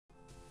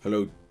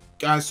Hello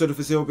guys, so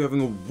this here, hope you're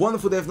having a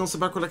wonderful day. If not,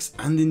 sit back, relax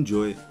and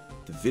enjoy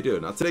the video.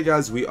 Now today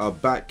guys, we are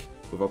back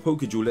with our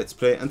PokeDuel Let's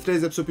Play, and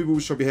today's episode people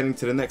shall be heading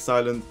to the next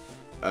island,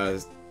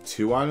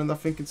 2 Island I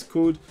think it's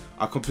called.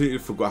 I completely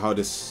forgot how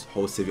this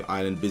whole Sevii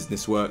Island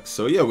business works.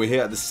 So yeah, we're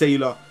here at the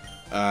Sailor,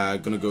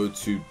 gonna go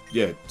to,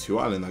 2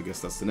 Island, I guess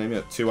that's the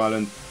name, 2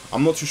 Island.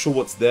 I'm not too sure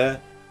what's there.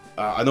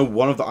 I know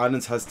one of the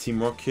islands has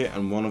Team Rocket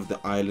and one of the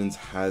islands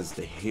has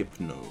the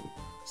Hypno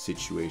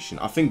situation.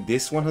 I think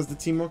this one has the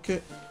Team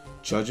Rocket,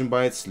 judging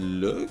by its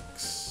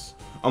looks.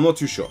 I'm not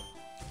too sure,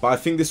 but I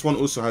think this one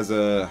also has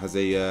a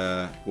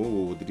whoa,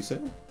 what did he say?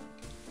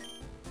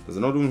 There's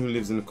another one who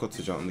lives in a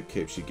cottage out on the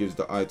Cape. She gives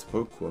the eye to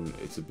Pokemon.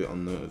 It's a bit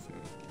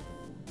unnerving.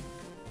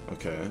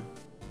 Okay,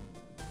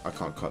 I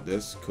can't cut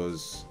this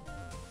because,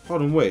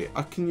 hold on, wait,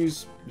 I can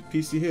use the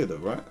PC here though,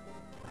 right?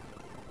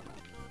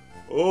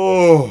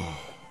 Oh,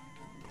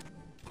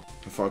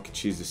 I thought I could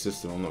choose the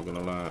system, I'm not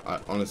gonna lie.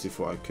 I honestly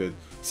thought I could.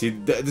 See,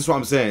 this is what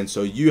I'm saying.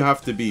 So you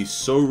have to be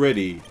so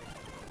ready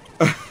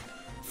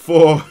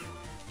for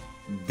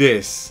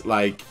this,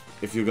 like,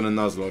 if you're gonna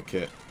Nuzlocke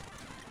it.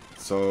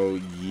 So,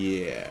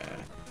 yeah.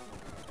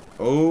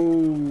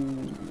 Oh.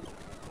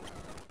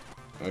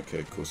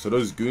 Okay, cool. So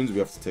those goons we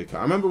have to take out.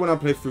 I remember when I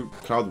played through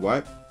Cloud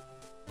White,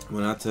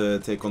 when I had to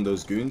take on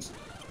those goons.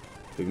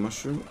 Big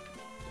Mushroom.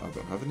 I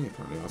don't have any,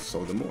 apparently. I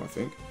sold them all, I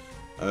think.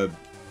 I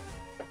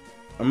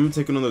remember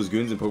taking on those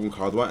goons in Pokemon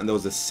Cloud White, and there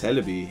was a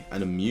Celebi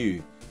and a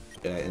Mew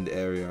in the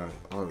area.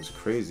 Oh, it was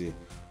crazy.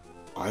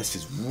 Oh, this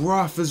is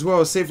rough as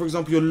well. Say, for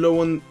example, you're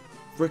low on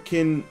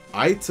freaking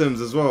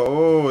items as well.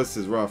 Oh, this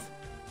is rough.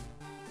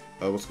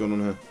 What's going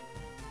on here?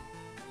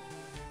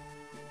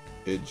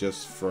 It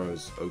just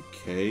froze.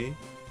 Okay.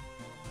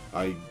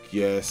 I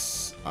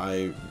guess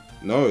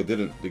no, it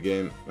didn't. The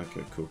game.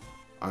 Okay, cool.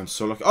 I'm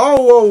so lucky.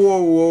 Oh, whoa,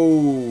 whoa,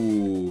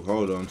 whoa.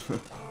 Hold on.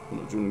 I'm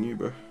not joining you,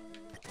 bro.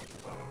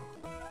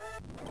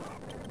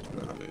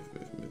 Nah,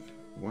 move.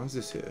 Why is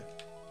this here?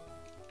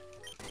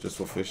 Just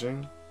for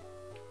fishing?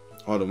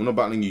 Hold on, we're not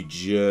battling you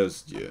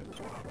just yet.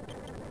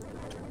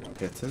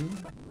 Kitten?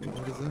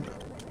 What is that?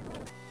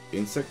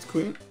 Insect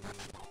Queen?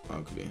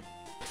 Ugly.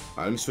 Alright,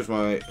 let me switch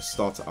my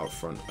starter out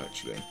front,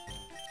 actually.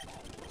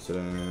 So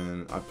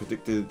then, I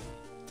perfected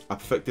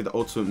the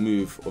ultimate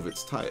move of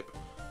its type.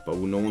 But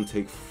will no one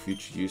take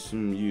future use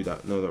from you?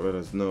 That Red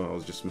Eyes. No, I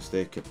was just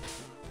mistaken.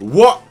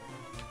 What?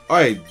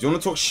 Alright, do you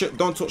want to talk shit?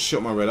 Don't talk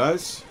shit, my Red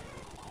Eyes.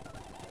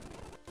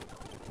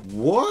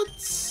 What?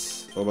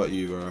 What about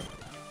you, bro?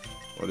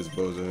 What is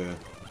Bozo here?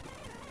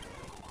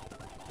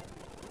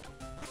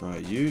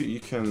 Alright,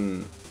 you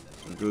can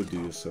go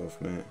do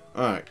yourself, mate.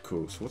 Alright,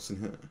 cool. So what's in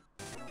here?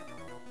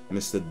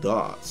 Mr.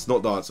 Darts.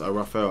 Not Darts,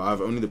 Raphael. I have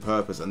only the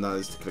purpose, and that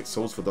is to collect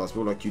souls for darts.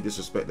 People like you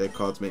disrespect their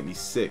cards, make me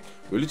sick.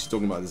 We were literally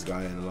talking about this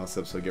guy in the last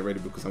episode. Get ready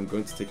because I'm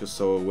going to take your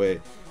soul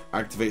away.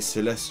 Activate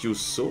Celestial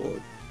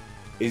Sword.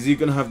 Is he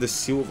going to have the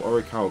Seal of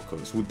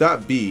Orichalcos? Would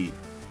that be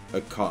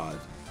a card?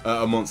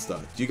 A monster?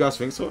 Do you guys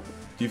think so?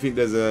 Do you think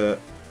there's a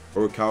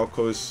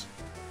Orichalcos?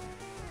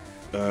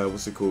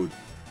 What's it called?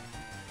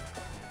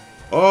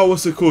 Oh,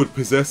 what's it called?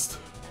 Possessed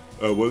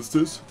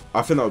monsters?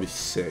 I think that would be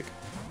sick.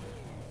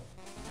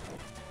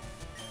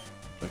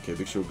 Okay,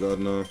 Big Shield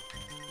Gardener.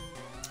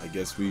 I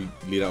guess we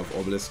lead out with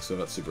Obelisk, so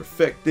that's super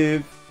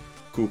effective.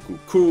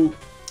 Cool.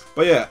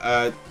 But yeah,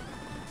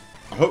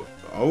 I hope.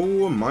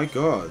 Oh my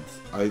god,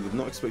 I did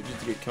not expect you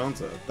to get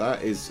counter.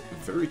 That is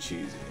very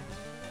cheesy.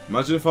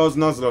 Imagine if I was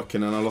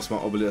Nuzlocking and I lost my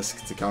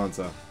Obelisk to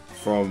counter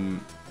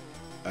from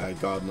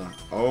Gardener.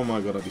 Oh my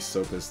god, I'd be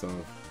so pissed off.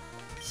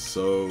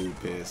 So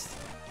pissed.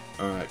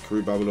 Alright,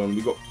 Karoo Babylon.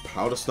 We got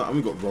Powder Snap and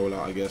we got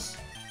Rollout, I guess.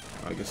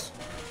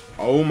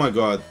 Oh my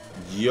god.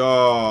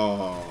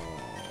 Yo.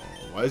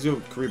 Why is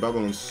your Karoo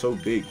Babylon so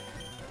big?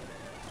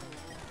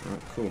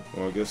 Alright, cool.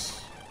 Well, I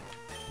guess,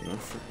 you know,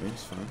 frick me,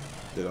 it's fine.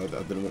 I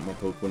didn't want my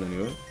Pokemon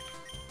anyway.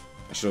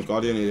 National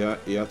Guardian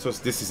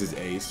Iatos. This is his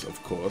ace,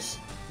 of course.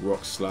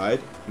 Rock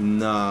Slide.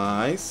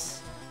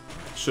 Nice.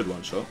 Should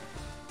one shot.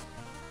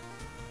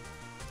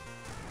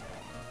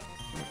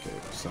 Okay,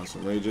 Sounds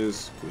from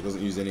Rages. Cool. He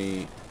doesn't use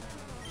any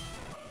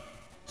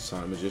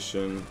Silent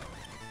Magician.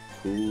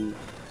 Cool.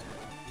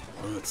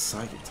 Oh, it's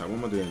Psychic type. What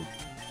am I doing?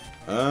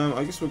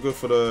 I guess we'll go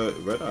for the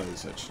Red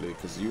Eyes, actually,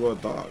 because you are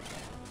dark.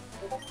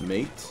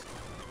 Mate.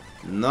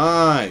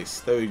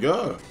 Nice. There we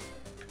go.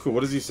 Cool.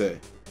 What does he say?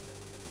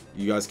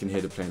 You guys can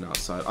hear the plane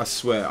outside. I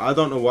swear, I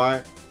don't know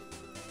why,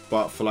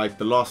 but for like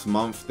the last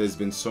month, there's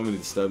been so many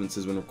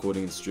disturbances when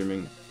recording and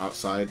streaming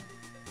outside.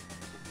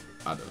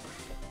 I don't know.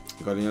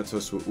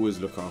 Guardianatos will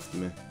always look after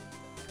me.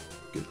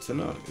 Good to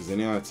know. Is there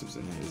any items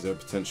in here? Is there a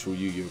potential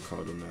Yu-Gi-Oh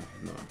card on there?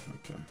 No.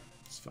 Okay.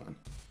 It's fine.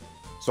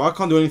 So I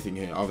can't do anything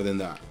here other than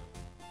that.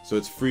 So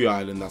it's Free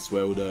Island. That's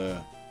where all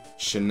the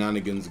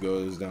shenanigans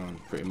goes down,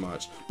 pretty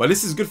much. But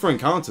this is good for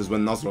encounters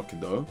when Nuzlocking,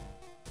 though.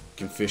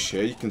 You can fish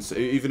here. You can,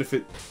 even if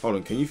it... Hold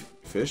on. Can you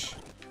fish?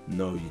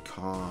 No, you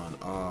can't.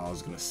 Ah, I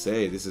was going to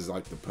say, this is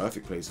like the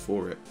perfect place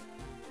for it.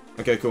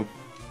 Okay, cool.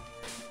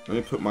 Let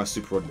me put my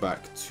Super Rod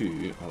back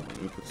to... Hold on.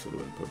 Let me put this all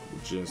in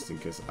Pokeball just in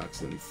case I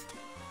accidentally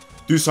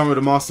do something with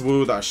the Master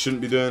Ball that I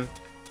shouldn't be doing.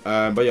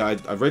 But yeah,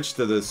 I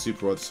registered the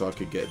Super Rod so I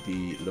could get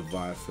the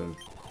Leviathan.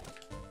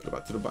 Go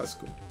back to the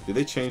bicycle. Did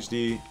they change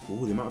the...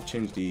 Oh, they might have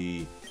changed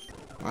the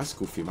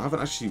bicycle theme. I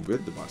haven't actually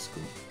read the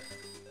bicycle.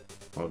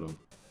 Hold on.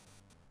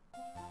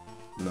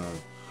 No.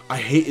 I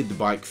hated the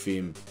bike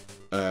theme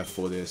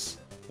for this.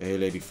 Hey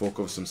lady, fork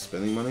off some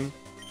spending money.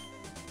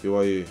 Who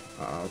are you?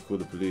 I'll call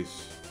the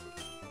police.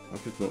 I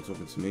hope you're not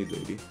talking to me,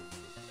 lady.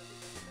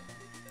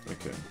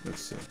 Okay,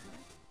 let's see.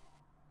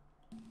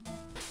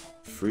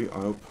 Free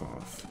Isle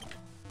Path.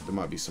 There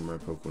might be some rare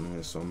Pokemon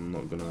here, so I'm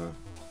not gonna...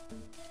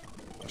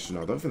 Actually,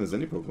 no, I don't think there's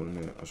any Pokemon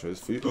in here. I'll show this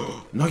for you.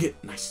 Nugget!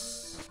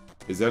 Nice!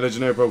 Is there a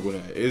legendary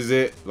Pokemon here? Is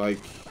it, like...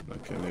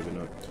 Okay, maybe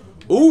not.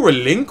 Oh,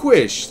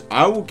 Relinquished!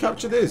 I will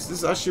capture this. This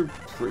is actually a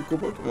pretty cool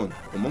Pokemon.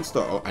 A monster.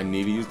 Oh, I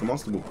need to use the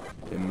Master Ball.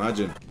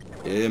 Imagine.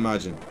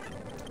 Imagine.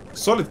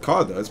 Solid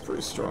card, though. It's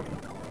pretty strong.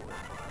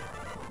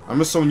 I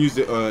remember someone used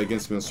it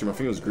against me on stream. I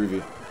think it was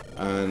Groovy.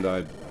 And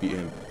I beat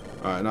him.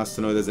 Alright, nice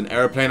to know there's an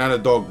airplane and a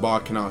dog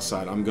barking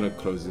outside. I'm gonna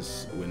close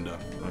this window.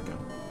 Okay.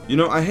 You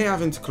know, I hate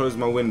having to close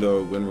my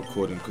window when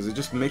recording because it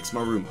just makes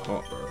my room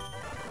hot, bro.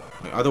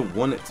 Like, I don't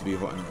want it to be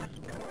hot in there.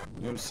 You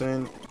know what I'm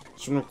saying? I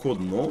just want to record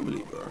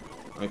normally, bro.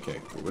 Okay,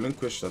 cool.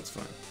 Relinquish, that's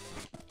fine.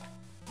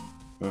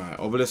 Alright,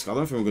 Obelisk, I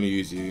don't think we're gonna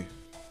use you.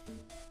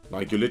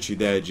 Like, you're literally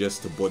there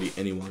just to body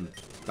anyone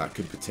that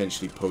could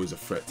potentially pose a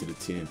threat to the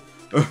team.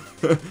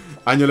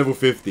 And you're level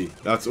 50.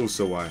 That's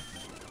also why.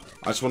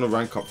 I just want to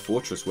rank up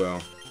Fortress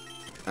well.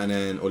 And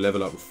then, or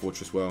level up with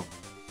Fortress well.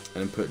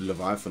 And then put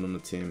Leviathan on the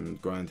team and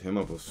grind him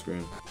up off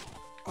screen.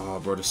 Oh,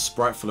 bro, the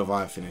sprite for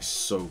Leviathan is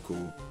so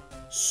cool.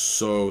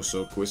 So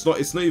cool.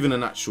 It's not even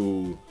an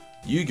actual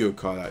Yu-Gi-Oh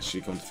card,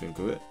 actually, come to think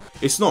of it.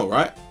 It's not,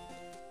 right?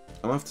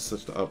 I'm gonna have to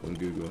search that up on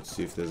Google to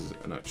see if there's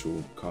an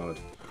actual card.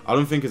 I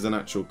don't think it's an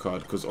actual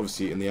card, because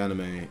obviously in the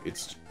anime,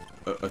 it's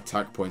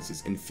attack points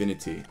is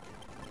infinity.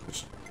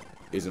 Which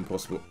is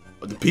impossible.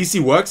 The PC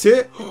works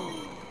here?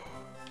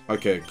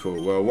 Okay,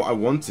 cool. Well, what I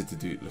wanted to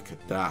do... Look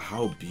at that.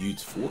 How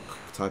beautiful. What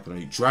typing on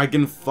you?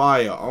 Dragon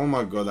Fire. Oh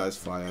my god, that is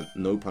fire.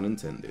 No pun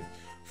intended.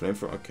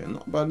 Flamethrower. Okay,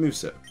 not a bad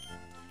moveset.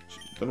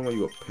 Don't know why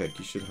you got Peck.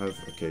 You should have...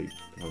 Okay,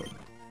 hold on.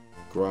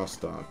 Grass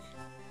Dark.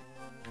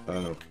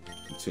 No,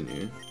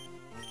 continue.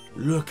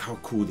 Look how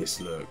cool this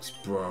looks,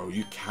 bro.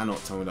 You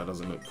cannot tell me that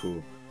doesn't look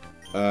cool.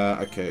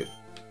 Okay.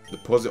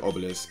 Deposit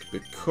Obelisk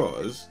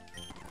because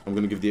I'm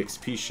going to give the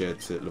XP share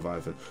to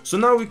Leviathan. So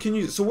now we can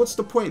use it. So what's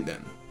the point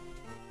then?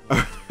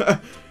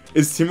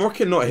 Is Team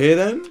Rocket not here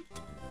then?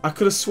 I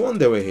could have sworn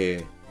they were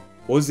here.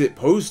 Or is it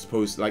post,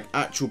 like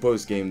actual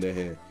post game they're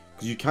here?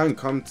 Because you can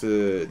come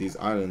to these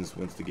islands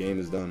once the game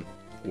is done.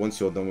 Once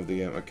you're done with the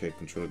game. Okay,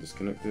 controller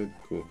disconnected.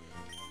 Cool.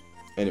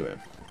 Anyway.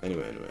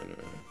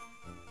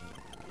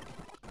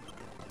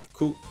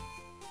 Cool.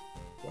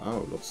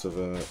 Wow, lots of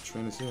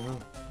trainers here, huh?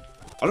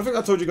 I don't think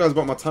I told you guys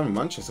about my time in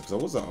Manchester because I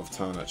was out of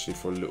town actually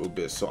for a little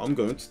bit. So I'm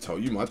going to tell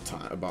you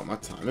about my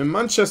time in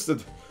Manchester.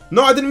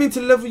 No, I didn't mean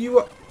to level you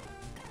up.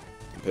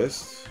 I'm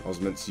pissed. I was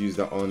meant to use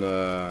that on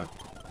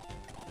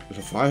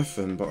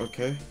Leviathan, but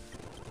okay.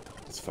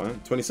 It's fine.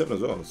 27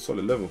 as well.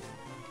 Solid level.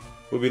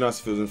 Would be nice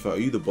if it was in fact. Are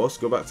you the boss?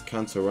 Go back to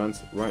Kanto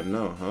right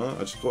now, huh? I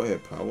just got here,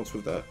 pal. What's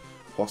with that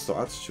hostile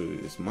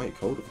attitude? It's mighty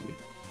cold of you.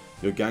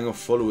 Your gang of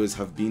followers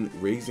have been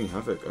raising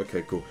havoc.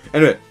 Okay, cool.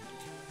 Anyway,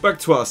 back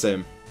to what I was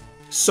saying.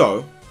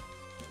 So,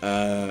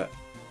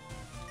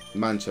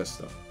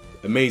 Manchester.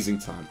 Amazing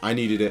time. I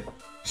needed it.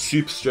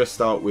 Super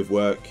stressed out with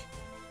work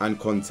and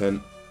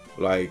content.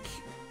 Like,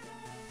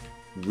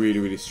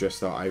 really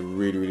stressed out. I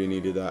really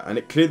needed that. And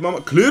it cleared my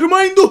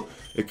mind.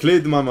 It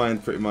cleared my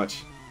mind pretty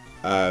much.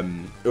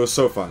 It was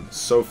so fun.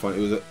 So fun. It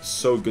was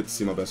so good to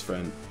see my best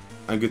friend.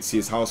 And good to see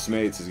his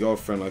housemates, his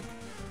girlfriend. Like,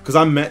 because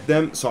I met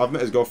them. So I've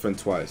met his girlfriend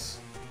twice.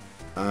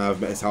 And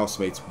I've met his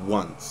housemates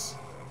once.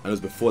 And it was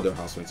before they were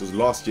housemates. It was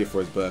last year for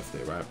his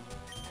birthday, right?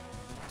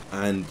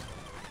 And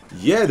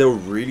yeah, they were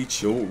really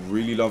chill,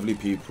 really lovely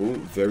people,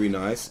 very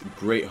nice,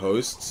 great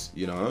hosts,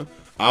 you know.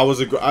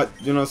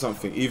 You know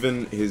something,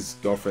 even his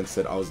girlfriend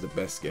said I was the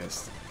best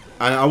guest.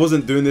 And I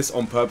wasn't doing this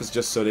on purpose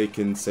just so they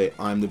can say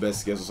I'm the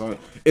best guest or something.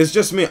 It's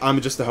just me,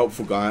 I'm just a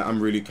helpful guy, I'm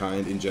really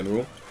kind in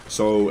general.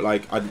 So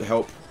like, I'd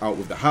help out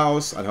with the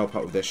house, I'd help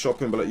out with their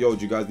shopping, but like, yo,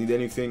 do you guys need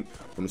anything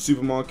from the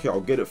supermarket?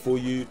 I'll get it for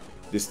you.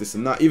 This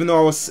and that. Even though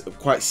I was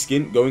quite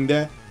skint going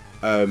there,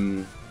 I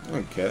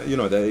don't care. You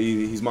know,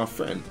 he's my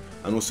friend,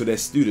 and also they're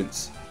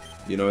students.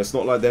 You know, it's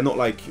not like they're not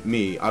like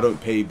me. I don't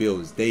pay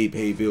bills. They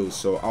pay bills,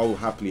 so I'll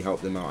happily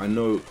help them out. I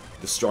know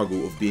the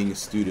struggle of being a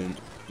student,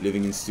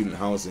 living in student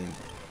housing.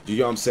 Do you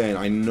get what I'm saying?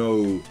 I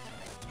know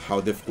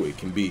how difficult it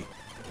can be. You know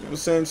what I'm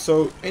saying?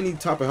 So any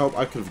type of help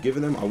I could have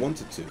given them, I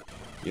wanted to.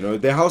 You know,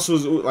 their house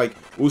was like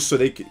also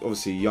they could,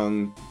 obviously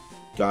young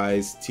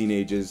guys,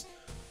 teenagers.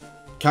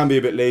 Can be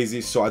a bit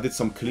lazy, so I did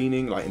some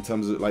cleaning, like in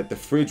terms of like the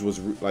fridge was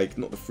like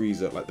not the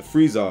freezer, like the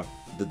freezer.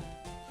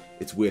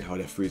 It's weird how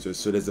their freezer is.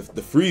 So there's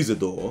the freezer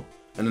door,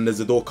 and then there's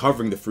a door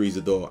covering the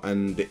freezer door,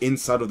 and the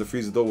inside of the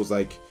freezer door was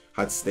like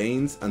had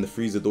stains, and the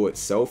freezer door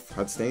itself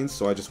had stains.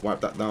 So I just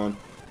wiped that down,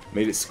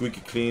 made it squeaky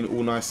clean,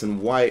 all nice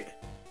and white.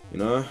 You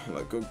know,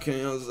 like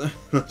okay, I was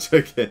not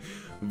joking.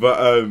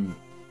 But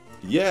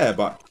yeah,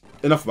 but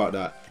enough about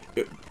that.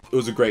 It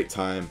was a great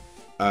time.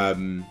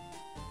 And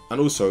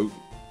also,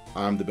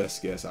 I'm the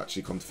best guest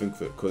actually, come to think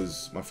of it,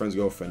 because my friend's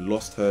girlfriend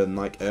lost her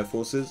Nike Air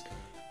Forces,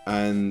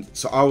 and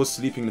so I was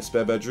sleeping in the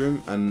spare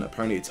bedroom, and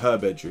apparently it's her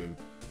bedroom.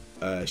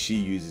 She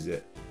uses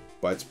it,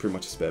 but it's pretty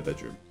much a spare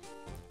bedroom.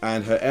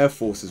 And her Air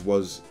Forces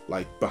was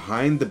like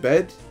behind the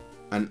bed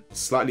and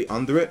slightly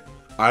under it.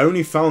 I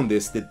only found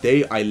this the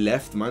day I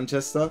left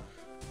Manchester,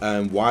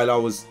 while I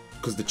was,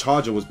 because the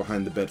charger was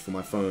behind the bed for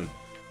my phone.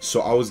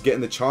 So I was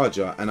getting the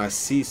charger and I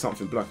see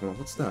something black. I'm like,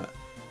 what's that?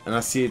 And I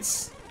see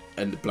it's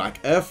a black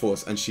Air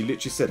Force. And she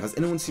literally said, has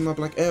anyone seen my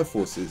black Air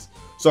Forces?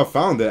 So I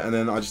found it, and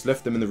then I just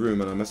left them in the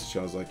room, and I messaged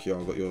her. I was like, yo,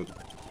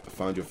 I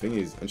found your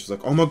thingies. And she's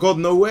like, oh my god,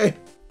 no way.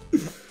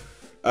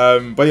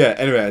 But yeah,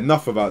 anyway,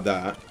 enough about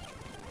that.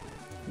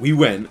 We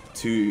went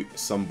to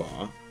some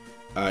bar.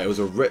 It was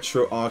a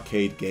retro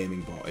arcade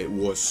gaming bar. It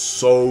was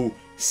so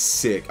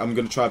sick. I'm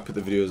going to try to put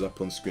the videos up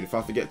on screen. If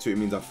I forget to, it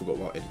means I forgot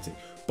about editing.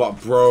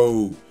 But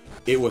bro,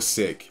 it was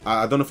sick.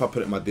 I don't know if I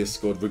put it in my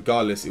Discord.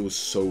 Regardless, it was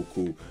so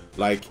cool.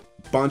 Like,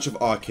 bunch of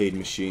arcade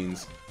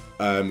machines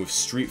with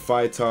Street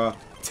Fighter,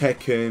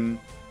 Tekken,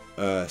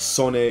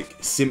 Sonic,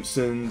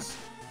 Simpsons,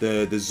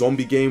 the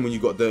zombie game when you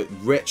got the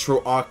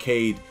retro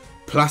arcade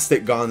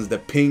plastic guns, the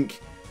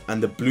pink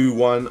and the blue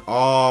one.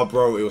 Oh,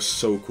 bro, it was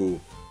so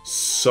cool.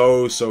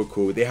 So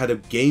cool. They had a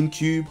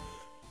GameCube,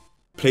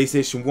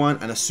 PlayStation 1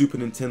 and a Super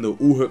Nintendo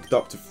all hooked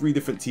up to 3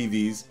 different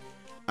TVs.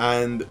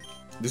 And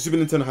the Super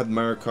Nintendo had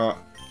Mario Kart,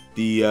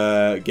 the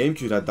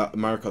GameCube had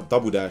Mario Kart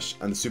Double Dash,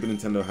 and the Super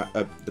Nintendo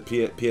had, the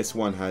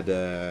PS1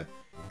 had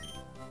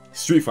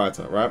Street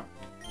Fighter, right?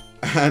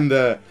 And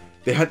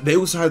they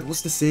also had,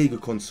 what's the Sega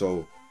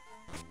console?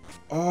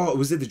 Oh,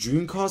 was it the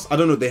Dreamcast? I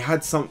don't know. They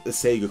had the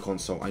Sega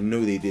console. I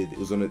know they did. It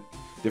was on a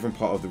different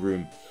part of the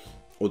room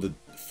or the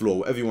floor,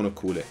 whatever you want to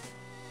call it.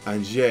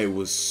 And yeah, it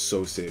was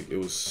so sick. It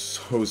was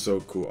so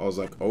cool. I was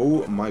like,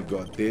 oh my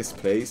god, this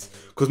place.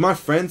 Because my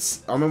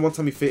friends, I remember one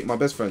time my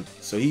best friend,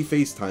 so he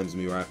FaceTimes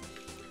me, right?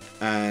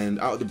 And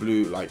out of the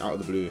blue,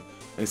 and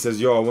he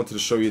says, yo, I wanted to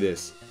show you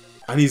this.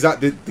 And he's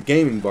at the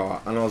gaming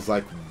bar, and I was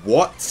like,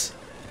 what?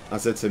 I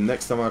said to him,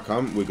 next time I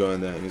come, we're going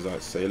there. And he's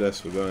like, say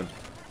less, we're going.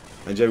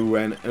 And Jay, we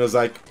went, and it was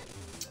like,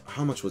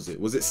 how much was it?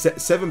 Was it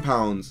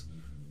 £7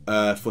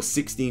 for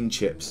 16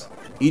 chips?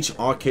 Each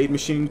arcade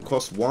machine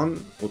costs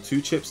 1 or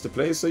 2 chips to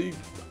play, so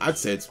I'd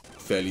say it's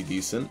fairly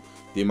decent,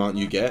 the amount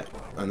you get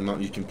and the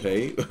amount you can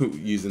play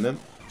using them.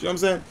 Do you know what I'm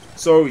saying?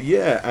 So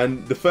yeah,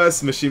 and the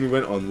first machine we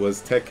went on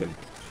was Tekken.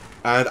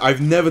 And I've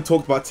never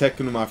talked about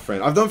Tekken with my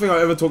friend. I don't think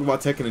I've ever talked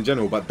about Tekken in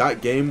general, but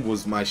that game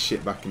was my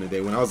shit back in the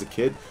day. When I was a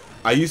kid,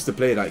 I used to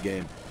play that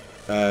game,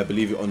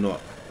 believe it or not.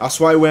 That's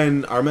why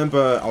when, I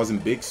remember I was in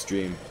Big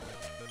Stream,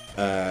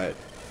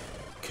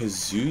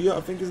 Kazuya,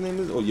 I think his name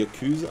is, or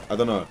Yakuza, I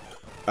don't know.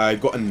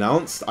 Got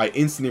announced, I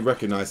instantly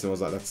recognized him. I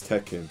was like, that's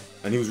Tekken.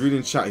 And he was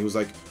reading chat, he was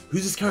like,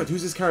 who's this character,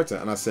 who's this character?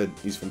 And I said,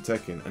 he's from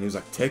Tekken. And he was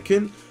like,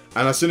 Tekken?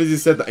 And as soon as he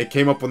said that, it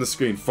came up on the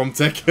screen, from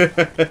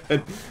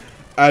Tekken.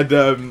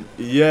 And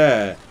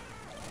yeah,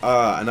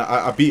 and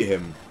I beat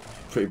him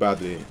pretty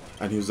badly.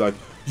 And he was like,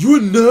 you're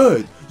a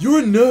nerd, you're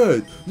a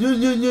nerd.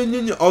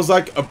 I was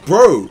like,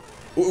 bro,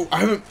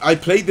 I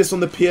played this on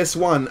the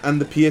PS1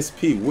 and the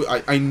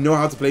PSP. I know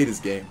how to play this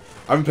game.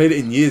 I haven't played it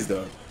in years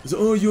though. He's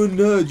like, oh, you're a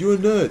nerd, you're a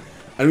nerd.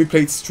 And we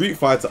played Street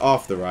Fighter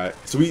after, right?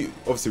 So we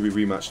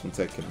rematched on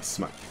Tekken.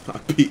 I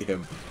beat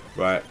him,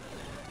 right?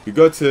 We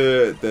go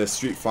to the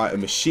Street Fighter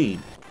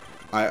machine.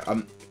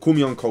 Call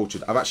me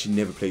uncultured. I've actually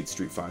never played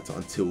Street Fighter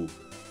until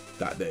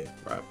that day,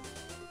 right?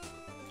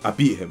 I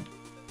beat him,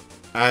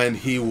 and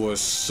he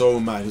was so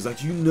mad. He was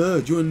like, "You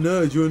nerd, you're a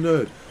nerd, you're a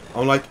nerd."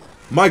 I'm like,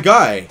 "My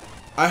guy,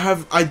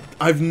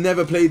 I've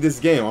never played this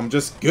game. I'm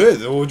just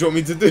good. What do you want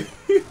me to do?"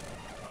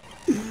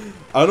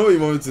 I don't know what you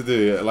want me to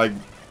do. Like,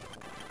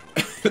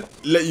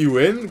 let you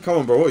win? Come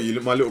on, bro. What, you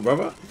my little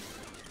brother?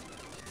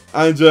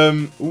 And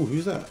ooh,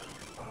 who's that?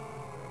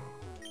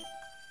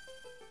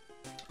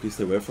 Please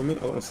stay away from me. I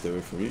don't want to stay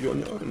away from you. You're on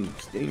your own.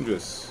 It's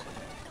dangerous.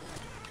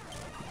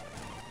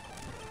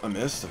 I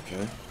missed.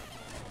 Okay.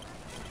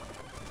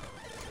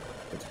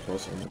 That's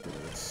plus. Oh my god,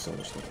 that's so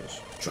much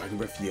damage. Dragon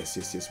Breath.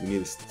 Yes. We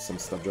need some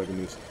stuff. Dragon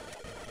moves.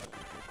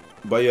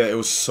 But yeah, it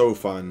was so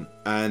fun.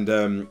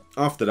 And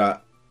after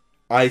that,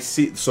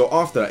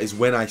 after that is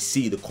when I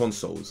see the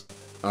consoles.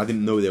 I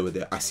didn't know they were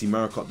there. I see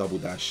Mario Kart Double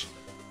Dash.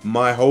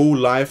 My whole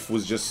life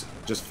was just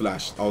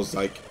flashed. I was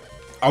like,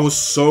 I was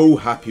so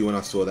happy when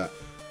I saw that.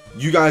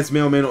 You guys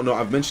may or may not know,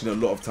 I've mentioned it a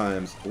lot of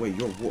times. Oh, wait,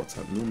 you're a water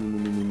type.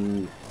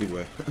 No. Big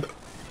way.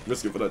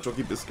 Biscuit for that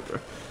chalky biscuit, bro.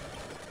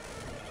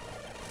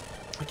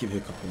 I keep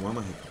hiccuping. Why am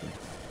I hiccuping?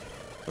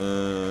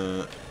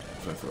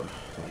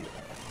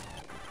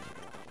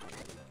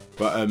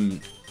 But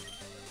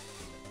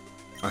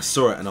I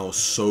saw it and I was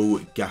so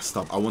gassed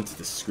up. I wanted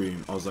to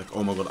scream. I was like,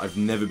 oh my god, I've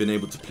never been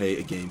able to play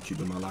a GameCube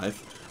in my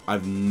life.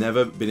 I've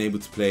never been able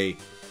to play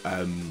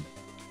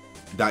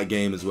that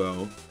game as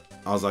well.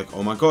 I was like,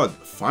 oh my god,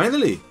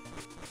 finally!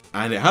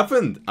 And it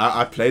happened.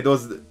 I played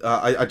those.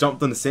 I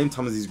jumped on the same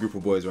time as these group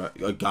of boys,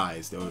 right?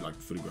 Guys, they were like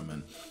fully grown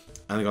men.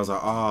 And the guy was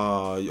like,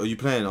 "Oh, are you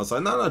playing?" I was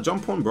like, "No,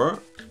 jump on, bro."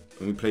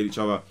 And we played each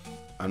other.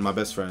 And my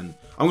best friend,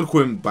 I'm gonna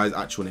call him by his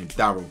actual name,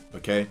 Daryl.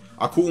 Okay,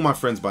 I call all my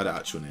friends by their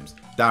actual names.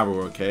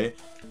 Daryl, okay.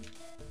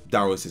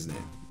 Daryl is his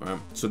name, right?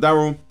 So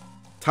Daryl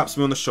taps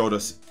me on the shoulder,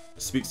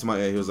 speaks to my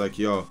ear. He was like,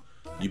 "Yo,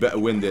 you better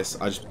win this.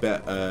 I just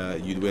bet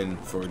you'd win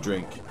for a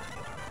drink."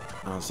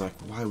 And I was like,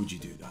 "Why would you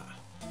do that?"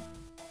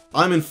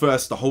 I'm in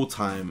first the whole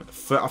time.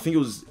 I think it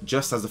was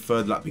just as the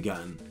third lap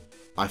began,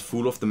 I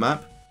fall off the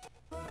map,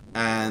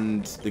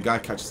 and the guy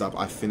catches up.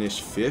 I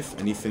finish 5th,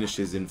 and he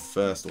finishes in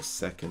 1st or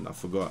 2nd. I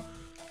forgot.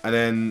 And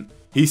then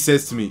he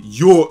says to me,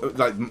 "You're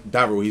like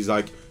Daryl." He's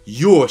like,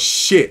 "You're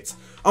shit."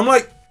 I'm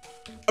like,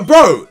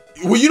 "Bro,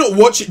 were you not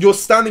watching? You're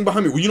standing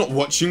behind me. Were you not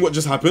watching what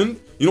just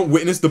happened? You not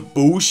witness the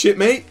bullshit,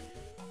 mate?"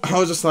 I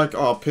was just like,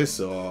 "Oh, piss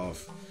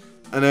off."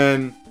 And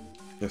then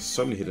there's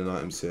so many hidden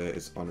items here.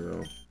 It's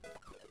unreal.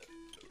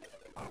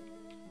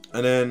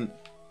 And then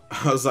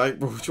I was like,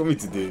 "Bro, what do you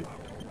want me to do?"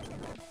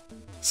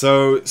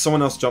 So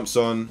someone else jumps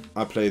on.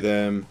 I play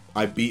them.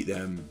 I beat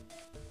them,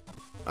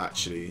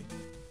 actually.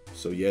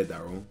 So yeah,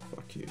 Daryl,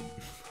 fuck you.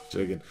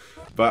 Joking.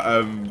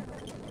 But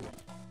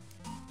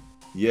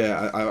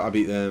yeah, I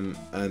beat them,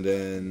 and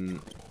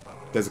then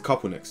there's a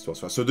couple next to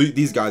us, right? So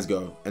these guys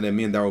go, and then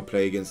me and Daryl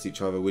play against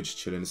each other. We're just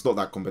chilling. It's not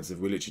that competitive.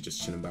 We're literally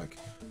just chilling back,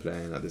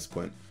 playing at this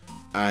point.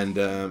 And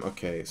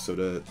okay, so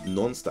the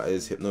nonce that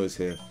is Hypno is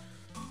here.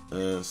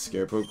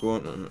 Scare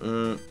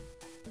Pokemon.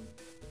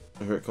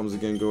 Here it comes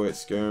again. Go away,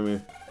 it's scaring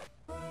me.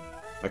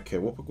 Okay,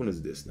 what Pokemon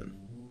is this then?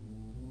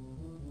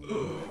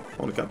 I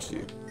want to capture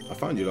you. I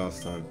found you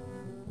last time.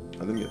 I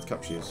didn't get to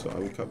capture you, so I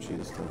will capture you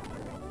this time.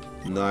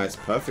 Nice,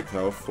 perfect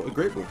health. What a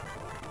great ball.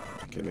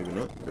 Okay, maybe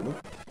not. Great ball.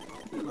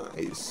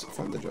 Nice.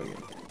 Thunder Dragon.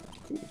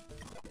 Cool.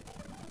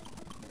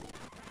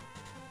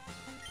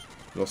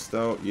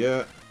 Lostelle,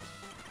 yeah.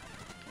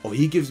 Oh,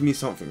 he gives me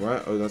something,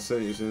 right? Oh, that's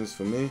it. You're saying this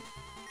for me?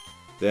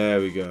 There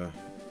we go.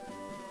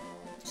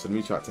 So let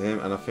me chat to him,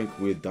 and I think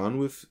we're done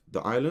with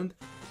the island.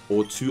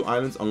 Or 2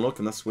 islands unlock,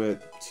 and that's where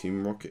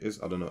Team Rocket is.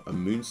 I don't know. A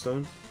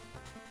Moonstone?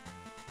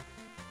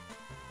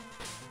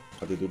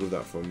 I did all of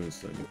that for a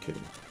Moonstone. You're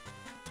kidding.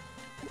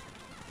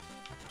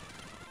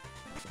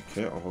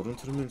 Okay, I'll hold on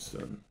to the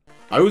Moonstone.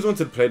 I always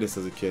wanted to play this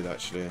as a kid,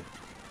 actually.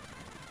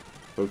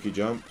 Poke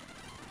Jump.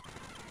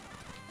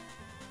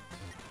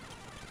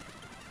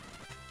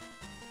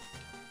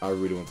 I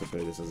really want to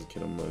play this as a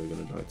kid. I'm not even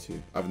going to lie to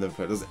you. I've never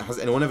played this. Has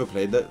anyone ever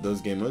played those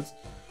game modes?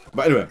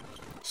 But anyway.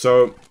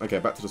 So, okay,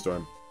 back to the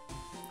story.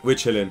 We're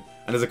chilling,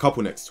 and there's a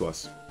couple next to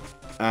us.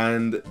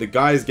 And the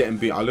guy's getting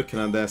beat. I'm looking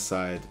on their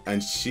side,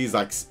 and she's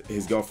like,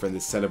 his girlfriend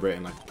is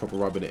celebrating, like proper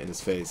rubbing it in his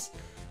face.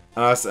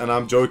 And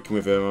I'm joking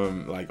with him.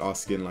 I'm like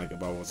asking like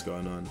about what's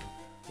going on.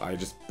 I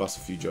just bust a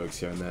few jokes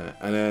here and there.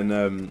 And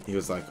then he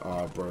was like,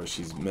 "Oh, bro,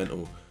 she's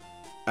mental."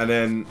 And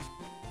then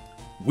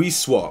we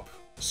swap.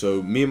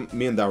 So me and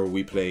Daryl,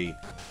 we play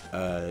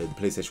the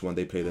PlayStation 1.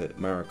 They play the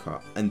Mario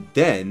Kart. And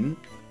then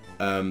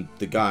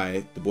the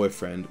guy, the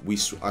boyfriend,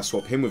 I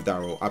swap him with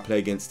Daryl. I play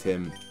against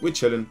him. We're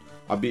chilling.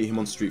 I beat him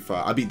on Street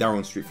Fighter. I beat Daryl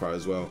on Street Fighter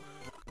as well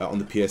on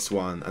the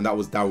PS1. And that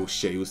was Daryl's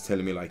shit. He was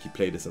telling me like he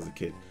played this as a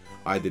kid.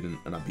 I didn't,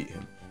 and I beat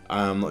him.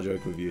 I'm not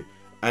joking with you.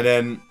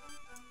 And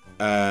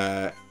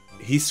then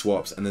he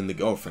swaps, and then the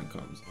girlfriend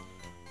comes.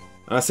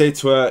 And I say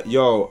to her,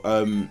 "Yo,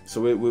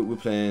 so we're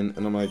playing,"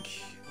 and I'm like,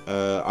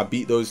 "I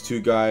beat those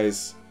 2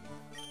 guys,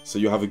 so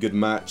you'll have a good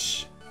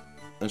match."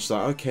 And she's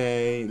like,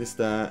 "Okay, this,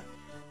 that."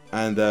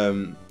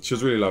 And she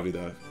was really lovely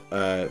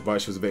though, but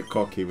she was a bit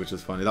cocky, which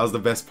was funny. That was the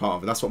best part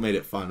of it. That's what made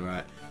it fun,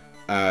 right?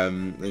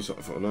 Then she's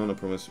like, "Hold on, I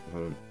promise."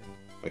 Hold on.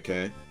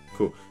 Okay,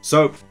 cool.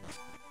 So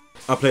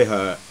I play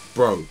her,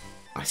 bro.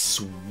 I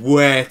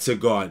swear to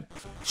God,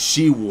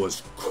 she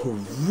was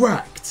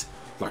correct.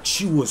 Like,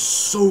 she was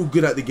so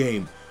good at the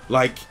game.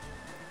 Like,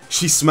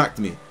 she smacked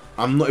me.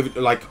 I'm not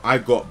even, like, I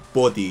got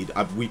bodied.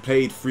 We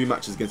played 3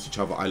 matches against each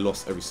other. I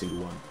lost every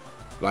single one.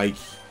 Like,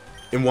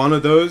 in one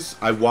of those,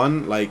 I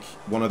won, like,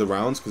 one of the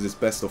rounds because it's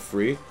best of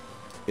 3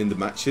 in the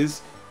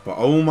matches. But,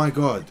 oh my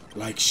God,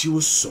 like, she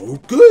was so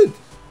good.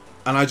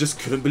 And I just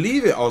couldn't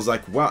believe it. I was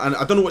like, wow. And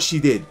I don't know what she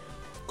did,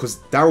 because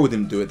Daryl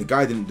didn't do it. The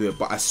guy didn't do it.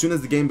 But as soon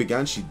as the game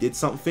began, she did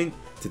something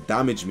to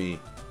damage me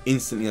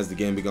instantly as the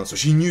game began. So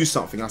she knew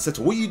something. And I said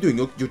to her, "What are you doing?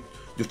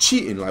 You're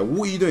cheating. Like,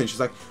 what are you doing?" She's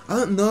like, "I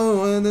don't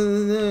know.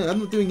 I'm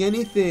not doing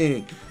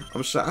anything."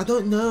 I'm just like, "I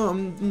don't know.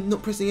 I'm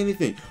not pressing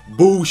anything."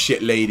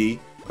 Bullshit, lady.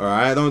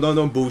 Alright?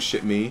 Don't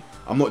bullshit me.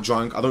 I'm not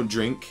drunk. I don't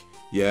drink.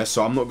 Yeah,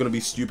 so I'm not going to be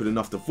stupid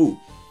enough to fool.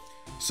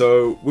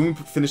 So when we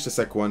finished the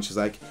second one, she's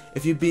like,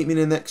 "If you beat me in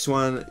the next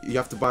one, you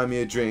have to buy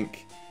me a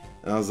drink."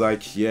 And I was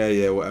like,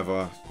 yeah,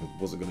 whatever.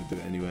 I wasn't going to do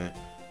it anyway.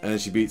 And then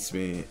she beats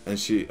me, and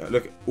she,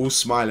 look, all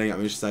smiling at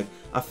me. She's like,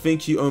 "I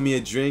think you owe me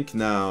a drink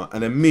now."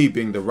 And then me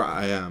being the rat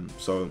I am,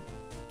 so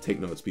take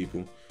notes,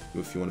 people,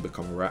 if you want to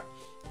become a rat.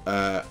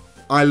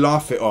 I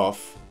laugh it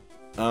off.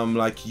 I'm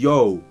like,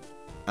 "Yo,"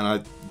 and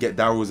I get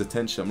Daryl's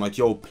attention. I'm like,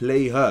 "Yo,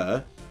 play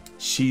her.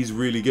 She's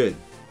really good."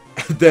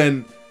 And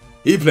then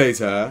He plays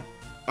her.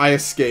 I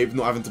escape,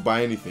 not having to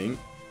buy anything.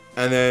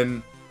 And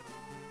then,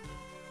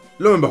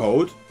 lo and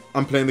behold,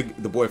 I'm playing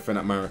the boyfriend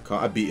at Marika.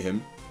 I beat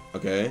him.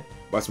 Okay?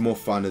 But it's more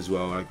fun as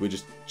well. Like, we're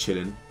just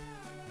chilling.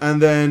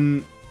 And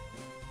then,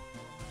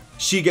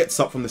 she gets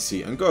up from the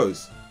seat and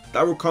goes.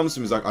 Daryl comes to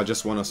me, he's like, I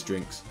just want us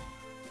drinks.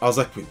 I was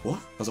like, wait, what?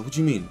 I was like, what do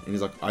you mean? And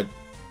he's like,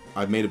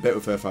 I made a bet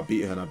with her if I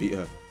beat her, and I beat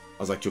her. I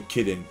was like, you're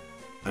kidding.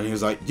 And he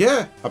was like,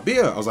 yeah, I beat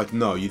her. I was like,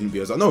 no, you didn't beat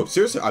her. I was like, no,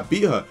 seriously, I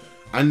beat her.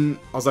 And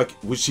I was like,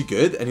 was she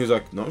good? And he was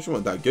like, no, she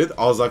wasn't that good.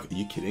 I was like, are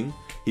you kidding?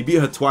 He beat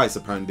her twice,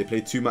 apparently. They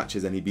played 2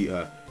 matches and he beat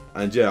her.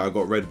 And yeah, I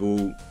got Red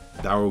Bull.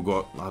 Daryl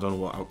got, I don't know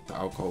what the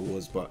alcohol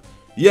was, but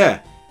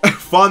yeah.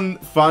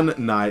 fun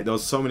night. There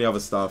was so many other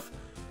stuff.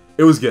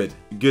 It was good.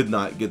 Good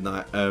night.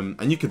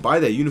 And you could buy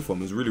their uniform.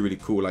 It was really, really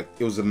cool. Like,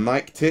 it was a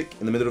Nike tick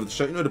in the middle of the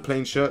shirt. You know the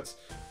plain shirts?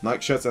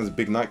 Nike shirts has a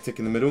big Nike tick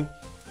in the middle.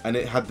 And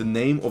it had the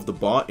name of the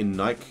bar in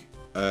Nike,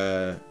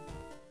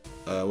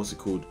 what's it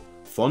called?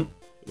 Font.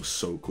 It was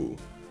so cool.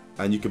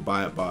 And you could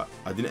buy it, but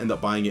I didn't end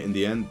up buying it in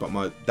the end. But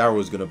Daryl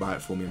was going to buy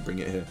it for me and bring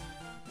it here.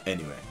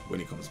 Anyway, when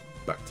he comes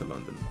back to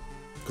London.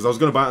 Because I was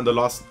going to buy it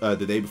on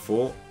the day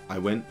before I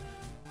went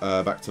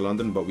back to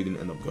London, but we didn't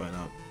end up going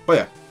out. But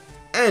yeah.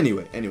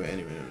 Anyway.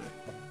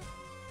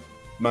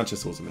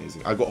 Manchester was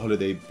amazing. I got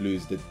holiday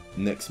blues the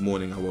next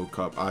morning I woke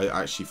up. I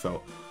actually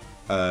felt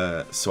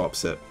so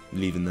upset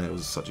leaving there. It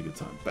was such a good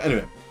time. But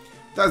anyway,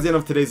 that's the end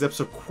of today's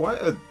episode.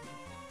 Quite a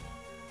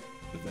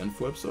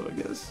eventful episode, I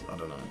guess. I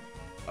don't know.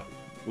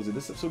 Was it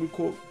this episode we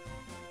caught?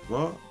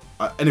 Well,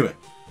 anyway,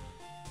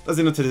 that's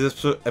the end of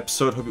today's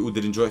episode. Hope you all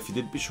did enjoy. If you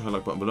did, be sure to hit the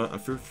like button below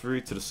and feel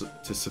free to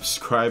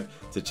subscribe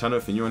to the channel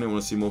if you're new on it and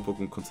want to see more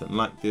Pokemon content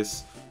like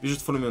this. Be sure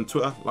to follow me on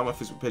Twitter, like my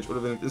Facebook page, all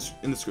of it in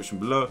the description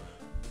below,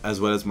 as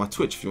well as my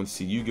Twitch if you want to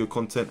see Yu-Gi-Oh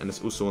content, and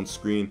it's also on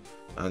screen.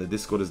 And the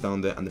Discord is down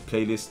there, and the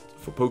playlist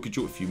for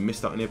PokeDuel if you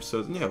missed out on the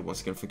episodes. And yeah,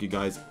 once again, thank you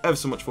guys ever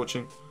so much for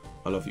watching.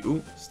 I love you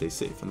all. Stay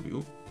safe, and I love you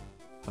all.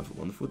 Have a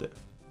wonderful day.